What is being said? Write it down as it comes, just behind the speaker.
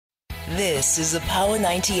This is a Power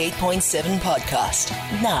 98.7 podcast.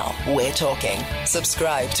 Now we're talking.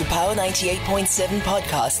 Subscribe to Power 98.7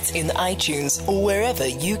 podcasts in iTunes or wherever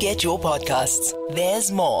you get your podcasts.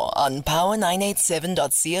 There's more on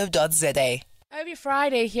power987.co.za. Every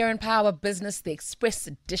Friday here in Power Business, the Express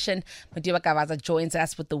Edition, Madiba Gavaza joins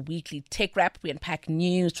us with the weekly Tech Wrap. We unpack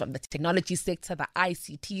news from the technology sector, the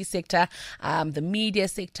ICT sector, the media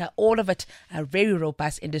sector, all of it, a very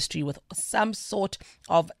robust industry with some sort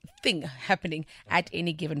of thing happening at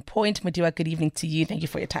any given point. Madiba, good evening to you. Thank you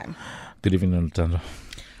for your time. Good evening, Ntando.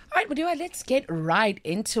 All right, Madiba, let's get right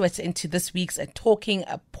into it, into this week's talking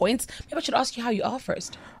points. Maybe I should ask you how you are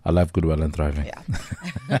first. Alive, good, well, and thriving. Yeah,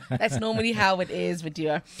 that's normally how it is with you.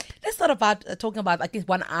 Let's start about talking about, I guess,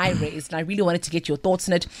 one I raised, and I really wanted to get your thoughts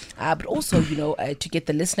on it, but also, to get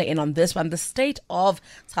the listener in on this one, the state of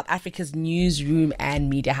South Africa's newsroom and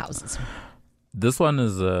media houses. This one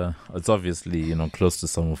is, it's obviously, close to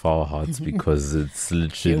some of our hearts because it's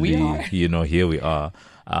literally, here we are.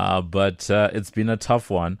 But it's been a tough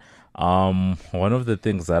one. One of the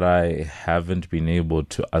things that I haven't been able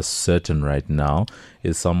to ascertain right now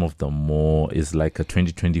is is like a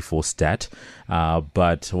 2024 stat.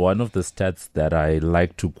 But one of the stats that I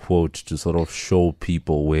like to quote to sort of show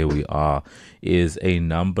people where we are is a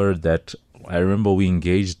number that I remember we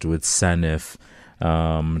engaged with SANEF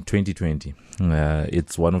 2020.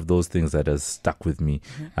 It's one of those things that has stuck with me,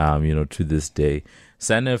 to this day.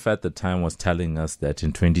 SANEF at the time was telling us that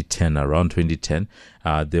in around 2010,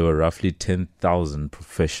 there were roughly 10,000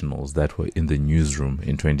 professionals that were in the newsroom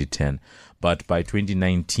in 2010. But by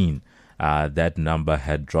 2019, that number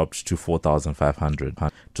had dropped to 4,500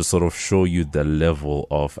 to sort of show you the level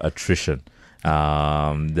of attrition.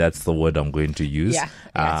 That's the word I'm going to use. Yeah,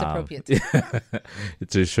 that's appropriate.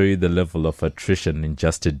 To show you the level of attrition in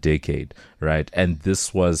just a decade, right? And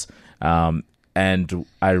this was... and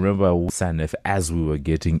I remember SANEF as we were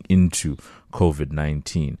getting into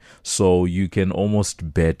COVID-19. So you can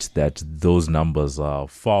almost bet that those numbers are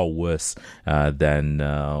far worse than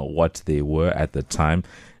what they were at the time.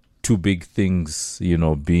 Two big things,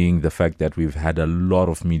 being the fact that we've had a lot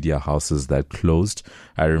of media houses that closed.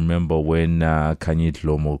 I remember when Kanye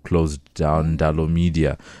Tlomo closed down Dalo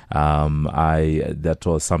Media. That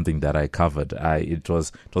was something that I covered. It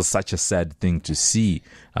was such a sad thing to see,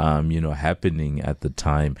 happening at the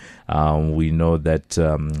time. We know that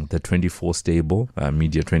the 24 stable,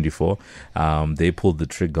 Media 24, they pulled the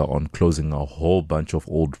trigger on closing a whole bunch of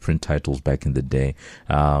old print titles back in the day,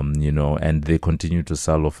 and they continue to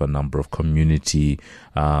sell off a number of community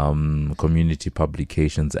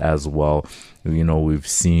publications as well. We've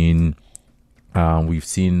seen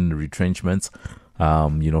retrenchments.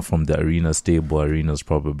 From the Arena stable. Arena is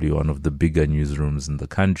probably one of the bigger newsrooms in the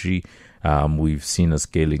country. We've seen a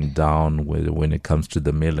scaling down when it comes to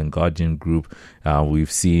the Mail and Guardian group.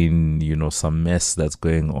 We've seen, some mess that's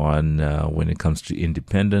going on when it comes to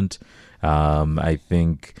Independent. I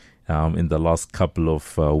think in the last couple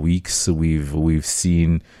of weeks, we've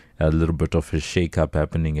seen a little bit of a shake-up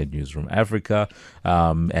happening at Newsroom Africa.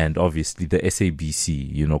 And obviously the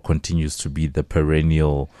SABC, continues to be the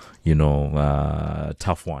perennial,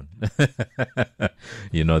 tough one, that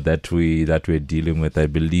we're dealing with. I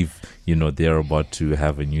believe, they're about to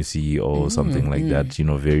have a new CEO or something like that,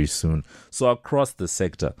 very soon. So across the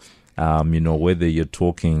sector, whether you're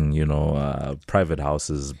talking, private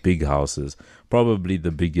houses, big houses, probably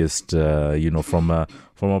the biggest, from a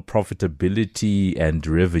profitability and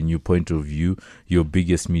revenue point of view, your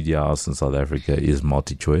biggest media house in South Africa is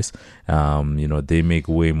MultiChoice. They make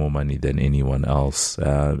way more money than anyone else,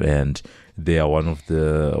 and they are one of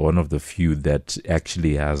the few that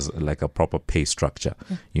actually has like a proper pay structure,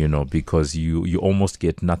 because you almost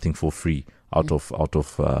get nothing for free out of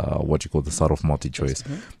what you call the sort of MultiChoice.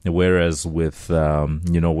 Whereas with some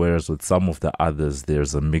of the others,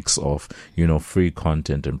 there's a mix of free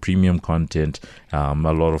content and premium content. A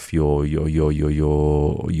lot of your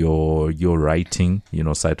writing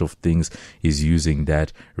side of things is using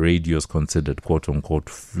that. Radio is considered quote unquote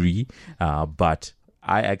free, but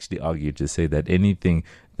I actually argue to say that anything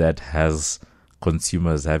that has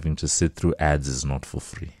consumers having to sit through ads is not for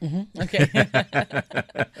free. Okay.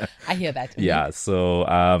 I hear that. Yeah. So,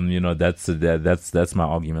 that's my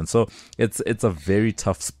argument. So it's a very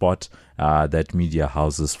tough spot that media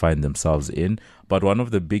houses find themselves in. But one of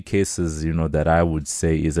the big cases, that I would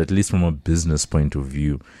say is, at least from a business point of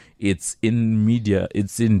view, it's in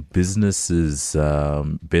businesses'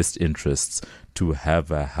 best interests to have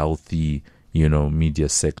a healthy media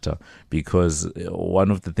sector, because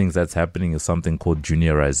one of the things that's happening is something called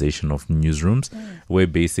juniorization of newsrooms, where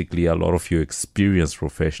basically a lot of your experienced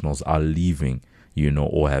professionals are leaving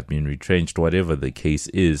or have been retrenched, whatever the case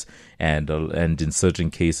is. And in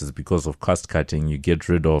certain cases, because of cost cutting, you get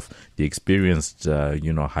rid of the experienced,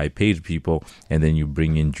 high paid people, and then you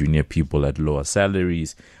bring in junior people at lower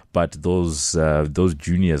salaries. But those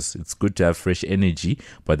juniors, it's good to have fresh energy,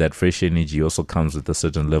 but that fresh energy also comes with a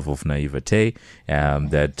certain level of naivete.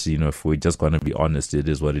 That if we're just going to be honest, it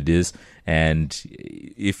is what it is. And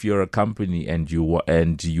if you're a company and you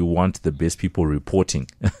want the best people reporting,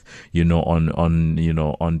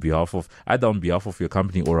 on behalf of your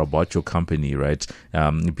company or about your company, right?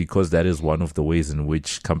 Because that is one of the ways in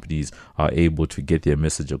which companies are able to get their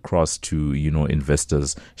message across to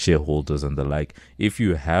investors, shareholders, and the like. If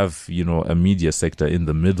you have a media sector in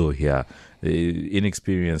the middle here,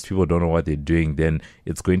 inexperienced people don't know what they're doing, then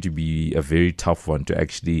it's going to be a very tough one to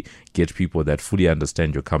actually get people that fully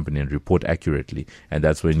understand your company and report accurately. And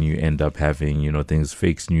that's when you end up having things,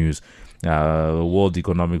 fake news. World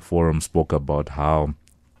Economic Forum spoke about how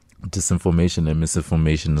disinformation and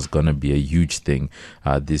misinformation is going to be a huge thing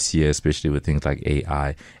this year, especially with things like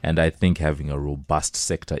AI. And I think having a robust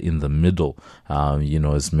sector in the middle,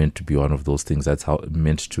 is meant to be one of those things that's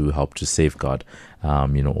meant to help to safeguard,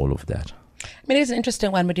 all of that. I mean, it's an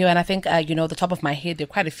interesting one, Madiba, and I think, the top of my head, there are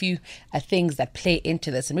quite a few things that play into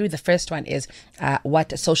this. And maybe the first one is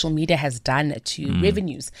what social media has done to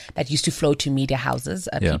revenues that used to flow to media houses.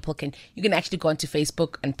 You can actually go onto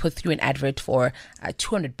Facebook and put through an advert for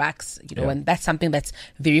 $200, and that's something that's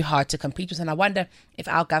very hard to compete with. And I wonder if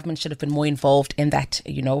our government should have been more involved in that.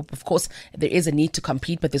 Of course, there is a need to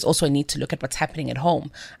compete, but there's also a need to look at what's happening at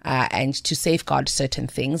home and to safeguard certain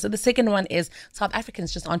things. And the second one is South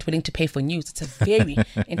Africans just aren't willing to pay for news. It's a very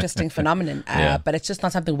interesting phenomenon, but it's just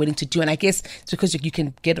not something willing to do. And I guess it's because you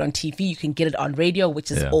can get it on TV, you can get it on radio,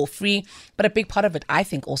 which is all free. But a big part of it, I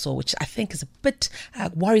think also, which I think is a bit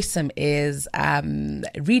worrisome, is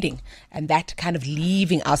reading, and that kind of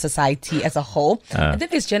leaving our society as a whole. And then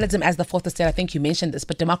there's journalism as the fourth estate. I think you mentioned this,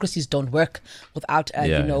 but democracies don't work without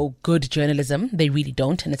good journalism. They really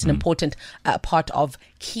don't, and it's an important part of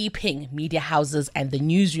keeping media houses and the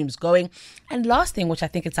newsrooms going. And last thing, which I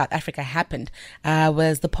think in South Africa happened,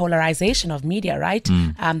 was the polarization of media, right?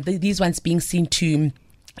 These ones being seen to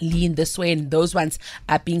lean this way and those ones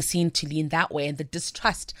are being seen to lean that way, and the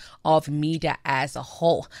distrust of media as a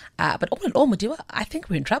whole. But all in all, Madiba, I think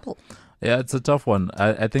we're in trouble. Yeah, it's a tough one.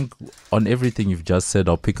 I think on everything you've just said,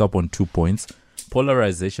 I'll pick up on 2 points.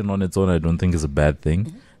 Polarization on its own, I don't think is a bad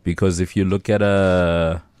thing, because if you look at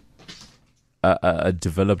a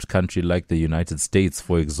developed country like the United States,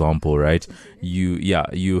 for example, right?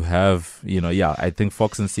 You have, I think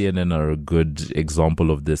Fox and CNN are a good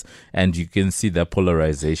example of this. And you can see that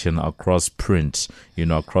polarization across print,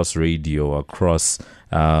 across radio, across,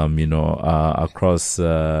 across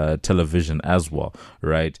television as well,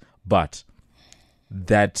 right? But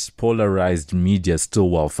that polarized media is still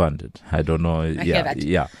well funded. I don't know.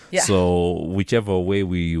 Yeah. So whichever way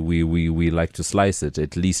we like to slice it,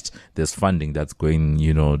 at least there's funding that's going,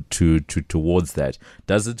 towards that.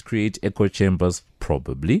 Does it create echo chambers?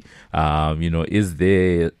 Probably. Is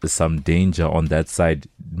there some danger on that side?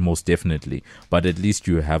 Most definitely. But at least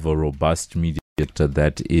you have a robust media sector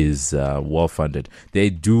that is well funded. They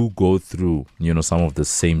do go through some of the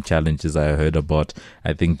same challenges I heard about.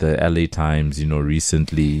 I think the LA Times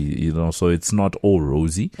recently, so it's not all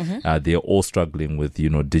rosy. They're all struggling with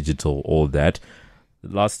digital, all that.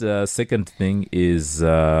 Second thing is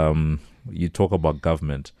you talk about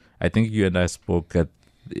government. I think you and I spoke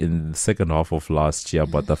in the second half of last year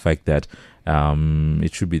about the fact that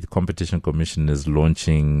it should be the Competition Commission is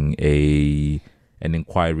launching an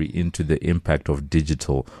inquiry into the impact of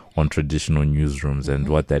digital on traditional newsrooms and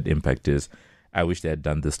what that impact is. I wish they had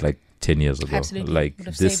done this like 10 years ago. Absolutely. Like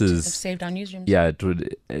this saved our newsrooms. Yeah, it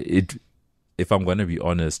would. If I'm going to be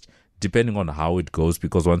honest, depending on how it goes,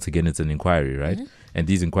 because once again it's an inquiry, right? And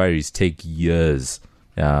these inquiries take years,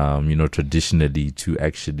 traditionally to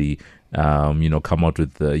actually come out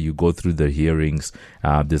with you go through the hearings,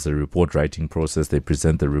 there's a report writing process, they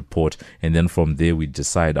present the report, and then from there we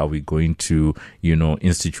decide, are we going to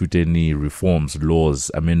institute any reforms,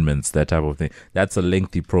 laws, amendments, that type of thing. That's a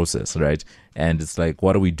lengthy process, right? And it's like,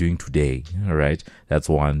 what are we doing today? All right, that's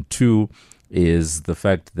one. Two is the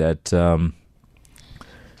fact that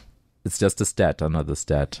it's just another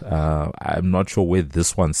stat. I'm not sure where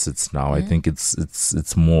this one sits now. I think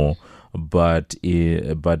it's more. But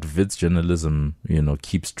Wits Journalism,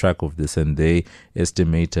 keeps track of this, and they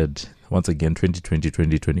estimated once again, 2020,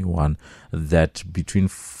 2021, that between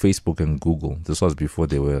Facebook and Google, this was before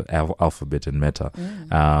they were Alphabet and Meta,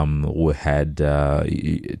 who had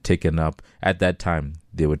taken up, at that time,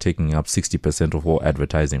 they were taking up 60% of all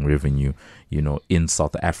advertising revenue, in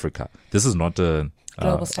South Africa. This is not a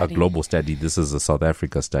global study. This is a South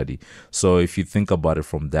Africa study. So if you think about it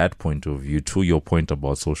from that point of view, to your point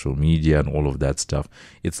about social media and all of that stuff,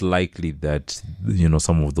 it's likely that,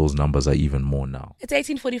 some of those numbers are even more now. It's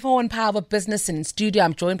 18:44 on Power of Business, and in studio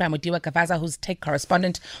I'm joined by Modiwa Gavaza, who's tech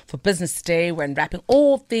correspondent for Business Today. We're unwrapping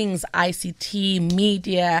all things ICT,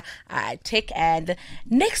 media, tech. And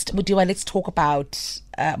next, Modiwa, let's talk about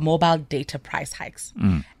mobile data price hikes.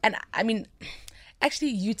 And I mean, actually,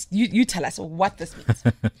 you tell us what this means.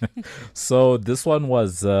 So this one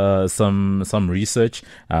was some research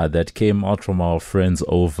that came out from our friends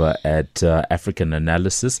over at African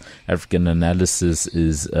Analysis. African Analysis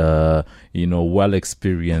is well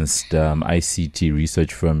experienced ICT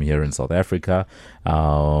research firm here in South Africa.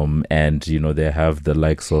 And they have the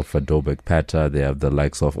likes of Adobe Pata, they have the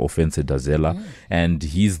likes of Offense Dazela, and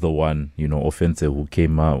he's the one, Offense, who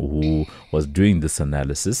came out, who was doing this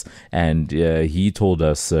analysis, and he told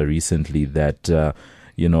us recently that the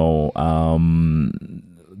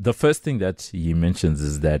first thing that he mentions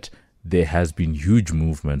is that there has been huge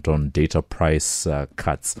movement on data price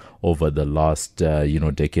cuts over the last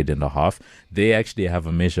decade and a half. They actually have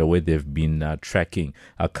a measure where they've been tracking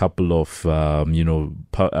a couple of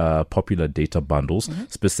popular data bundles,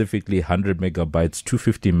 specifically 100 megabytes,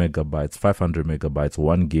 250 megabytes, 500 megabytes,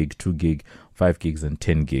 1 gig, 2 gig, 5 gigs and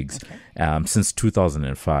 10 gigs since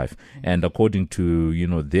 2005. And according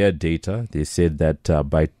to their data, they said that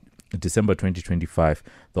by December 2025,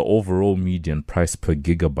 the overall median price per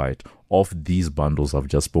gigabyte of these bundles I've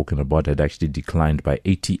just spoken about had actually declined by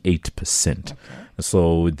 88%.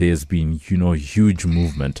 So there's been, huge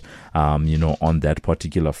movement, on that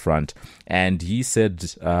particular front. And he said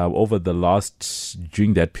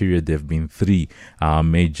during that period, there have been 3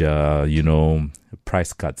 major,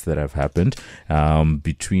 price cuts that have happened.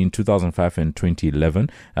 Between 2005 and 2011,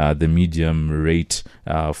 the medium rate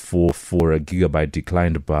for a gigabyte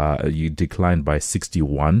declined by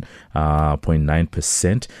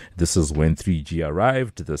 61.9%. This is when 3G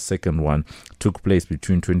arrived. The second one took place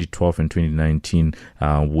between 2012 and 2019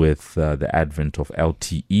 with the advent of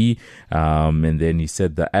LTE. And then he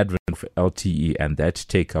said the advent of LTE and that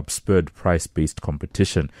take-up spurred price-based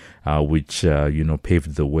competition, which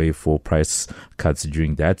paved the way for price cuts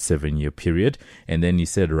during that 7-year period. And then he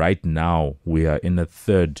said right now we are in a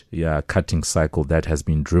third cutting cycle that has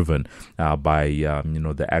been driven by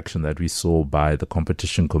the action that we saw by the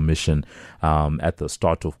Competition Commission at the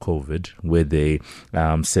start of COVID, where they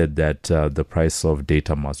said that the price of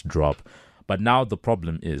data must drop. But now the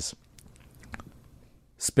problem is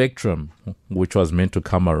Spectrum, which was meant to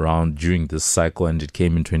come around during this cycle, and it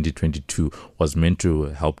came in 2022, was meant to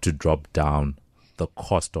help to drop down the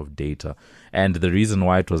cost of data. And the reason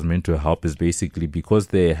why it was meant to help is basically because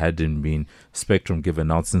there hadn't been spectrum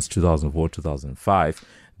given out since 2004, 2005,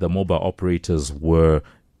 the mobile operators were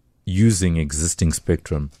using existing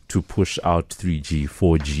spectrum to push out 3G,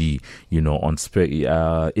 4G,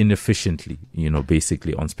 inefficiently,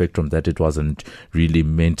 basically on spectrum that it wasn't really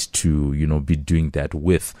meant to, be doing that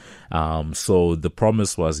with. So the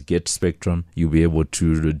promise was get spectrum, you'll be able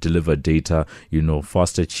to deliver data,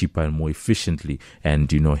 faster, cheaper, and more efficiently.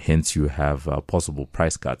 And, hence you have possible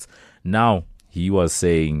price cuts. Now, he was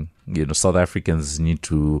saying, South Africans need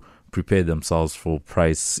to prepare themselves for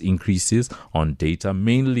price increases on data,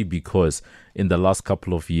 mainly because in the last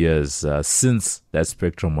couple of years, since that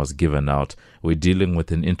spectrum was given out, we're dealing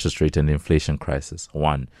with an interest rate and inflation crisis.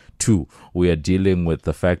 1. 2, we are dealing with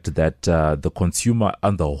the fact that the consumer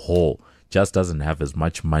on the whole just doesn't have as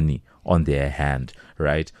much money on their hand,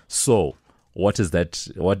 right? So what is that?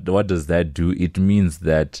 What does that do? It means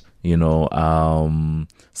that some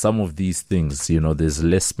of these things, there's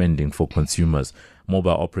less spending for consumers.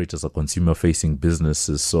 Mobile operators are consumer-facing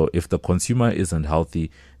businesses, so if the consumer isn't healthy,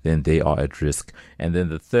 then they are at risk. And then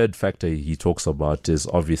the third factor he talks about is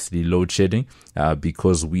obviously load shedding,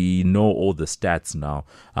 because we know all the stats now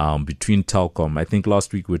between Telkom. I think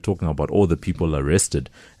last week we were talking about all the people arrested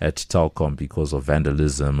at Telkom because of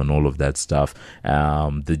vandalism and all of that stuff.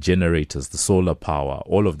 The generators, the solar power,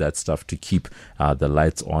 all of that stuff to keep the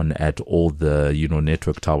lights on at all the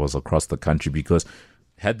network towers across the country, because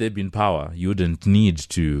had there been power, you wouldn't need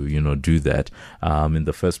to, do that in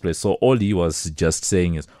the first place. So all he was just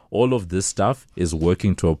saying is all of this stuff is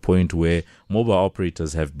working to a point where mobile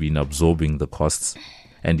operators have been absorbing the costs.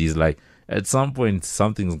 And he's like, at some point,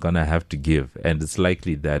 something's going to have to give. And it's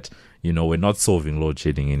likely that, we're not solving load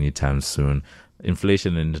shedding anytime soon.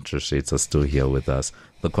 Inflation and interest rates are still here with us.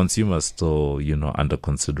 The consumer is still, under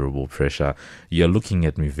considerable pressure. You're looking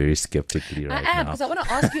at me very skeptically right now. I am, because I want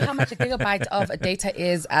to ask you how much a gigabyte of data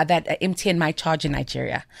is that MTN might charge in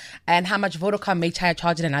Nigeria, and how much Vodacom may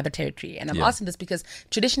charge in another territory. And I'm asking this because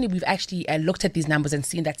traditionally we've actually looked at these numbers and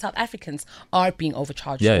seen that South Africans are being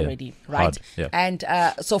overcharged already, right? And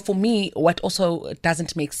so for me, what also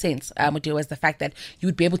doesn't make sense, Mudiwa, is the fact that you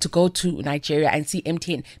would be able to go to Nigeria and see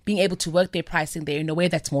MTN being able to work their pricing there in a way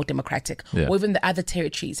that's more democratic, or even the other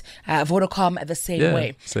territories. Vodacom the same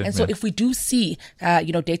way. So if we do see,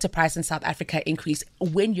 data price in South Africa increase,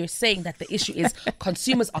 when you're saying that the issue is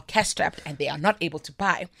consumers are cash strapped and they are not able to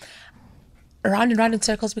buy, round and round in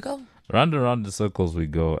circles we go. Round and round in circles we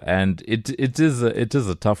go, and it is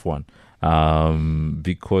a tough one.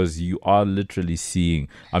 Because you are literally seeing,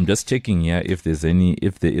 I'm just checking here if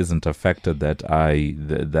there isn't a factor that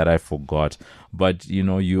I forgot, but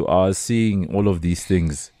you are seeing all of these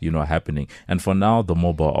things happening, and for now the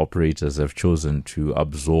mobile operators have chosen to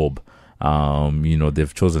absorb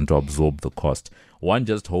the cost. One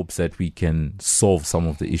just hopes that we can solve some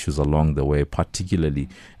of the issues along the way, particularly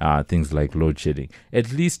things like load shedding.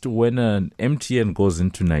 At least when an MTN goes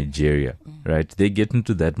into Nigeria, right, they get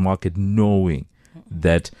into that market knowing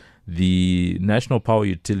that the national power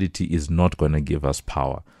utility is not going to give us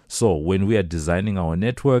power. So when we are designing our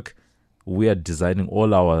network, we are designing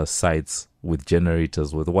all our sites with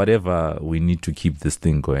generators, with whatever we need to keep this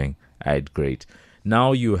thing going. Right, great.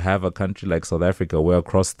 Now you have a country like South Africa where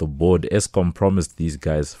across the board, Eskom promised these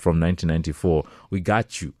guys from 1994, we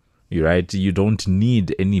got you, right? You don't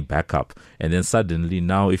need any backup. And then suddenly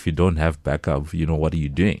now if you don't have backup, what are you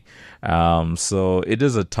doing? So it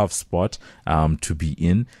is a tough spot to be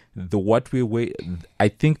in. I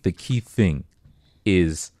think the key thing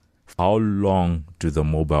is, how long do the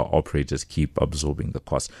mobile operators keep absorbing the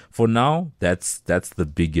cost? For now, that's the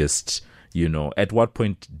biggest. At what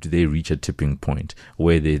point do they reach a tipping point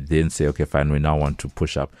where they then say, okay, fine, we now want to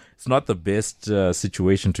push up? It's not the best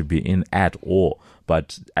situation to be in at all,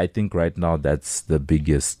 but I think right now that's the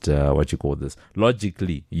biggest,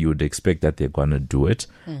 logically, you would expect that they're going to do it,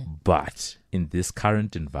 but in this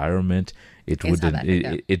current environment,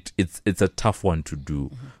 it's a tough one to do.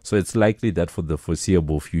 So it's likely that for the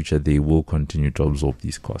foreseeable future, they will continue to absorb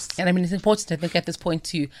these costs. And I mean, it's important, I think, at this point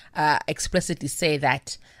to explicitly say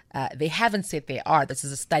that they haven't said they are. This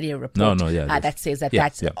is a study report that says that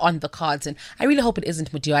that's on the cards. And I really hope it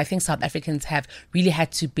isn't, Mudiwa. I think South Africans have really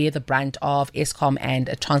had to bear the brunt of Eskom and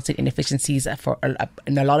Transnet inefficiencies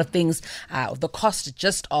in a lot of things. The cost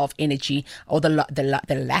just of energy, or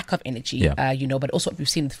the lack of energy, but also what we've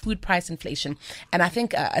seen with food price inflation. And I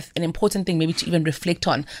think an important thing maybe to even reflect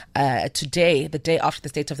on today, the day after the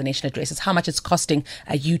State of the Nation address, is how much it's costing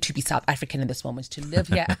you to be South African in this moment, to live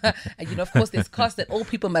here. Of course, there's costs that all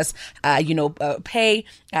people must pay.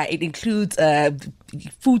 It includes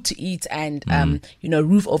food to eat and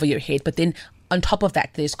roof over your head. But then on top of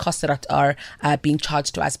that, there's costs that are being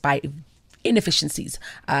charged to us by inefficiencies.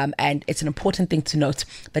 And it's an important thing to note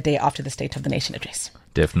the day after the State of the Nation address.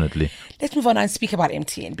 Definitely. Let's move on and speak about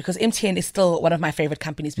MTN, because MTN is still one of my favorite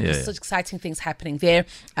companies because there's such exciting things happening there.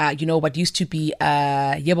 What used to be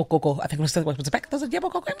Yebo Gogo, I think was it back? Was it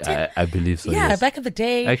Yebo Gogo MTN? I believe so. Yeah, yes. Back in the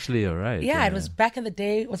day. Actually, you're right. Yeah, it was back in the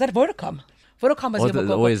day. Was that Vodacom? Vodacom was Yebo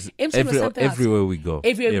Gogo. MTN was something else. Everywhere we go.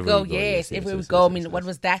 Everywhere we go. Everywhere we go. I mean, what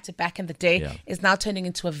was that back in the day is now turning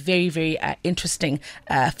into a very, very interesting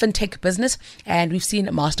fintech business. And we've seen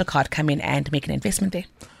MasterCard come in and make an investment there.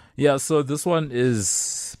 Yeah, so this one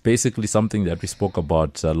is basically something that we spoke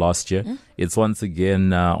about last year. It's once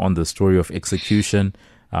again on the story of execution.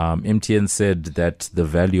 MTN said that the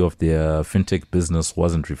value of their fintech business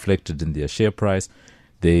wasn't reflected in their share price.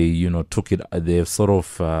 They, took it, they've sort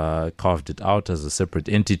of carved it out as a separate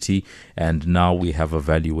entity, and now we have a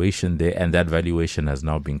valuation there, and that valuation has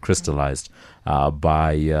now been crystallized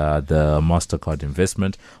by the MasterCard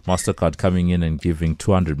investment. MasterCard coming in and giving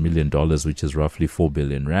 $200 million, which is roughly 4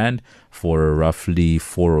 billion rand, for a roughly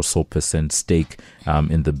 4 or so % stake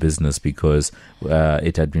in the business, because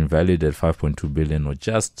it had been valued at 5.2 billion, or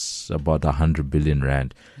just about 100 billion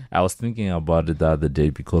rand. I was thinking about it the other day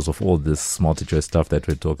because of all this MultiChoice stuff that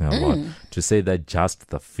we're talking about, to say that just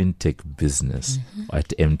the fintech business at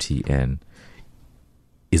MTN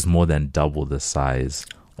is more than double the size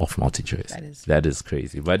of MultiChoice. That is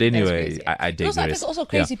crazy. But anyway, I digress. I think it's also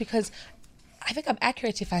crazy because I think I'm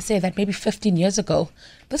accurate if I say that maybe 15 years ago,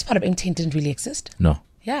 this part of MTN didn't really exist. No.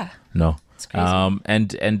 Yeah. No.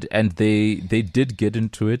 And they did get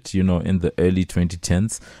into it, in the early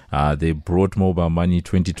 2010s. They brought mobile money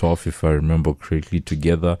 2012, if I remember correctly,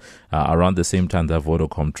 together. Around the same time that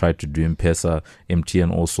Vodacom tried to do M-Pesa,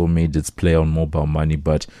 MTN also made its play on mobile money,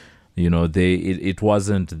 but it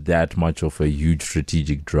wasn't that much of a huge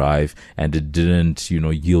strategic drive, and it didn't,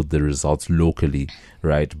 yield the results locally,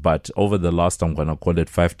 right? But over the last, I'm going to call it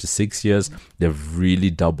 5 to 6 years, they've really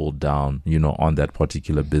doubled down, on that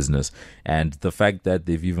particular business. And the fact that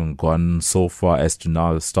they've even gone so far as to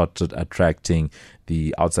now started attracting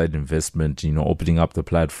the outside investment, opening up the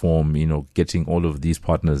platform, getting all of these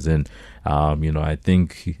partners in, I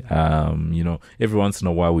think, every once in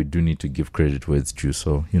a while we do need to give credit where it's due.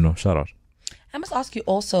 So, shout out. I must ask you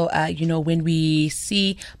also, when we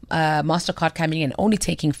see MasterCard coming in only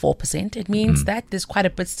taking 4%, it means that there's quite a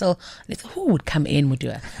bit still. Who would come in,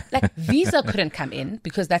 Mudua? Like Visa couldn't come in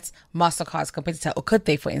because that's MasterCard's competitor, or could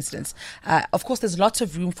they, for instance? Of course, there's lots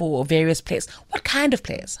of room for various players. What kind of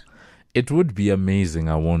players? It would be amazing,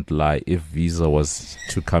 I won't lie, if Visa was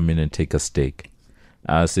to come in and take a stake.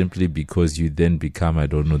 Simply because you then become, I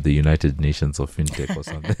don't know, the United Nations of fintech or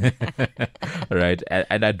something. Right?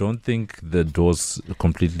 And I don't think the door's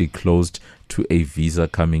completely closed to a Visa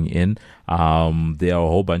coming in. There are a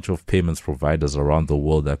whole bunch of payments providers around the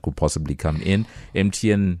world that could possibly come in.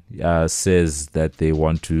 MTN says that they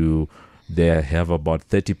have about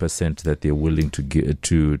 30% that they're willing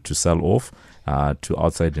to sell off to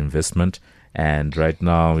outside investment. And right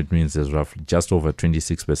now it means there's roughly just over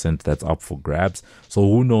 26% that's up for grabs. So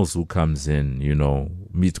who knows who comes in,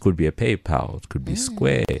 it could be a PayPal, it could be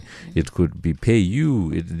Square, it could be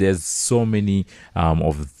PayU. There's so many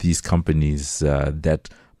of these companies that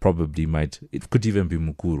probably it could even be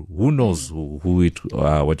Mukuru. Who knows who it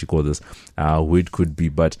could be,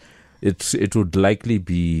 but it would likely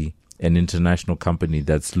be an international company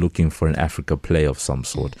that's looking for an Africa play of some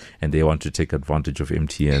sort, and they want to take advantage of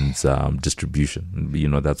MTN's distribution.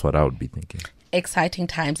 That's what I would be thinking. Exciting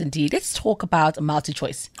times indeed. Let's talk about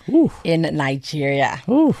MultiChoice in Nigeria.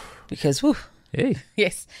 Because, hey,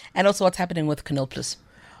 yes, and also what's happening with Canal Plus.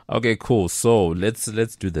 Okay, cool. So let's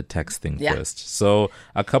do the tax thing first. So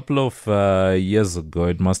a couple of years ago,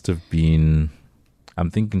 it must have been, I'm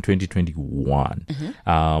thinking 2021,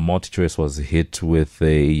 MultiChoice was hit with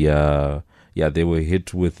they were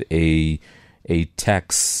hit with a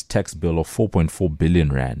tax bill of 4.4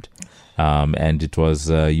 billion rand. And it was,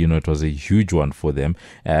 it was a huge one for them.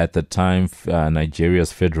 At the time,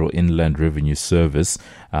 Nigeria's Federal Inland Revenue Service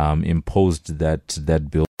imposed that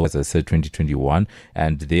bill, as I said, 2021,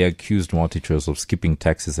 and they accused MultiChoice of skipping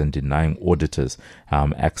taxes and denying auditors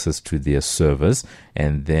access to their servers.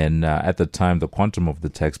 And then at the time, the quantum of the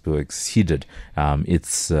tax bill exceeded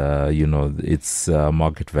its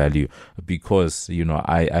market value, because, I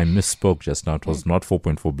misspoke just now. It was not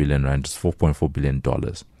 4.4 billion rand, it's $4.4 billion.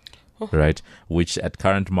 Right, which at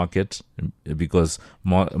current market, because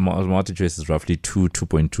MultiChoice is roughly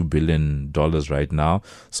 $2.2 billion right now,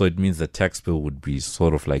 so it means the tax bill would be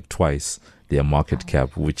sort of like twice their market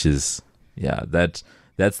cap, which is that's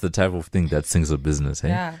the type of thing that sinks a business.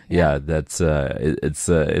 Hey? Yeah, that's it's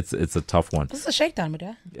a tough one. This is a shakedown,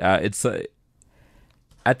 Mudia. It's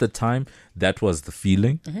at the time, that was the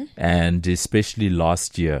feeling, and especially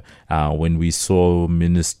last year when we saw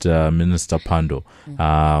Minister Pando,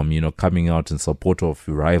 coming out in support of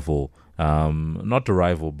not a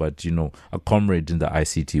rival, but a comrade in the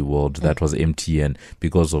ICT world, that was MTN,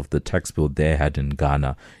 because of the tax bill they had in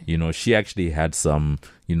Ghana. She actually had some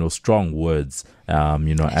strong words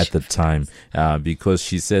at the time, because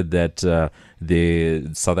she said that the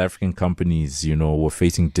South African companies were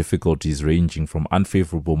facing difficulties ranging from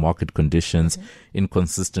unfavorable market conditions,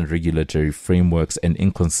 inconsistent regulatory frameworks, and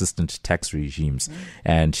inconsistent tax regimes.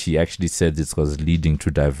 And she actually said this was leading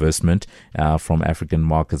to divestment from African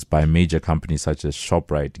markets by major companies such as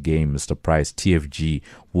Shoprite, Game, Mr. Price, TFG,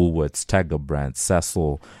 Woolworths, Tiger Brands,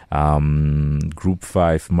 Sasol, Group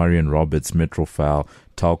 5, Marion Roberts, Metrofile,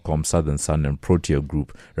 Telkom, Southern Sun, and Protea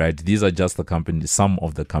Group, right? These are just some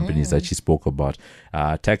of the companies that she spoke about.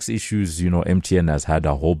 Tax issues, MTN has had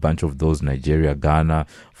a whole bunch of those. Nigeria, Ghana,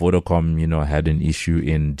 Vodacom, had an issue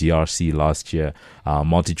in DRC last year.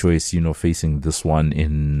 MultiChoice, facing this one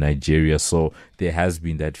in Nigeria. So there has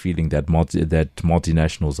been that feeling that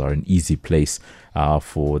multinationals are an easy place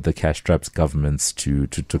for the cash-strapped governments to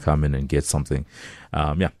come in and get something.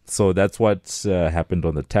 So that's what happened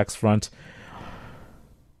on the tax front.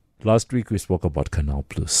 Last week we spoke about Canal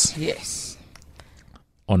Plus. Yes.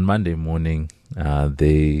 On Monday morning,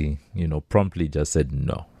 they, promptly just said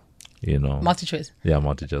no. You know, Multi-choice. Yeah,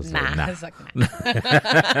 multi-choice. Nah. It's like, nah.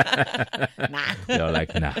 Nah. They're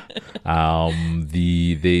like, nah.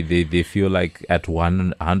 They feel like at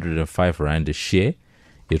 105 rand a share,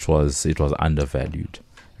 it was undervalued,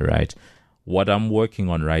 right? What I'm working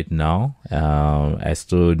on right now, I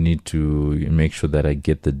still need to make sure that I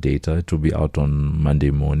get the data. It will be out on Monday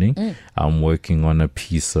morning. I'm working on a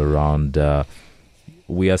piece around.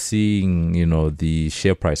 We are seeing, the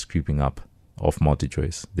share price creeping up of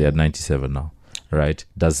MultiChoice. They're at 97 now, right?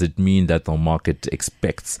 Does it mean that the market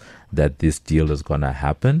expects that this deal is going to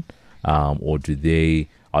happen? Or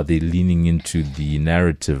are they leaning into the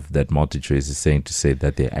narrative that MultiChoice is saying to say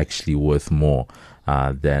that they're actually worth more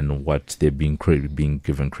than what they're being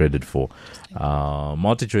given credit for?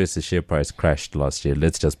 MultiChoice's share price crashed last year.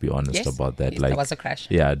 Let's just be honest about that. Yes, that was a crash.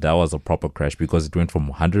 Yeah, that was a proper crash because it went from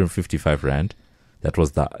 155 rand.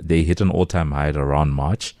 They hit an all-time high around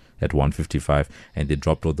March at 155, and they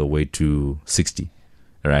dropped all the way to 60.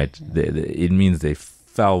 Right? It means they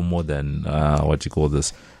fell more than about more than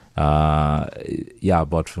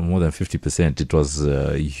 50%. It was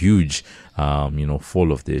a huge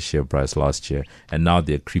fall of their share price last year, and now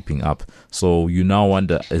they're creeping up. So you now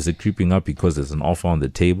wonder, is it creeping up because there's an offer on the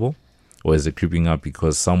table, or is it creeping up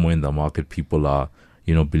because somewhere in the market people are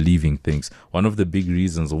believing things? One of the big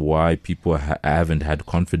reasons why people haven't had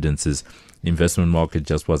confidence is investment market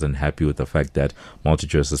just wasn't happy with the fact that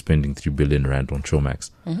MultiChoice is spending 3 billion rand on Showmax,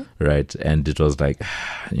 right? And it was like,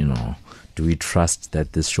 do we trust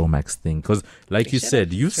that this Showmax thing? Because like you've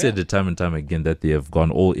said it time and time again that they have gone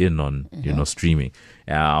all in on, streaming.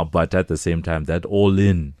 But at the same time, that all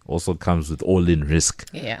in also comes with all in risk,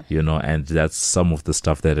 and that's some of the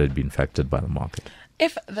stuff that had been factored by the market.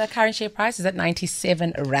 If the current share price is at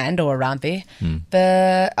 97 rand or around there,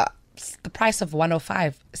 the price of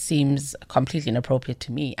 105 seems completely inappropriate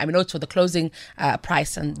to me. I mean, also the closing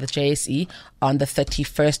price on the JSE on the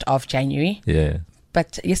 31st of January. Yeah.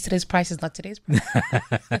 But yesterday's price is not today's price.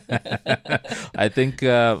 I think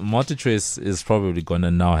MultiChoice is probably going to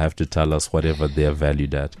now have to tell us whatever they're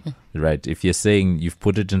valued at, right? If you're saying you've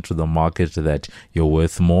put it into the market that you're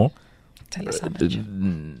worth more, tell us how much.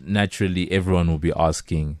 Naturally, everyone will be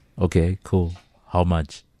asking, okay, cool, how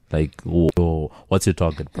much? Like, what's your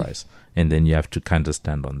target price? And then you have to kind of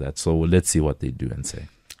stand on that. So let's see what they do and say.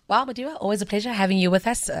 Well, Madiba, always a pleasure having you with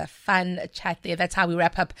us. A fun chat there. That's how we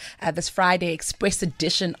wrap up this Friday Express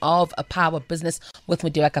edition of A Power Business with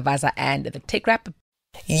Madiba Kavaza and the Tech Wrap.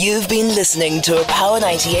 You've been listening to a Power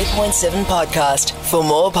 98.7 podcast. For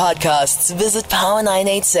more podcasts, visit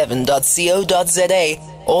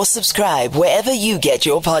power987.co.za or subscribe wherever you get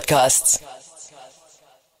your podcasts.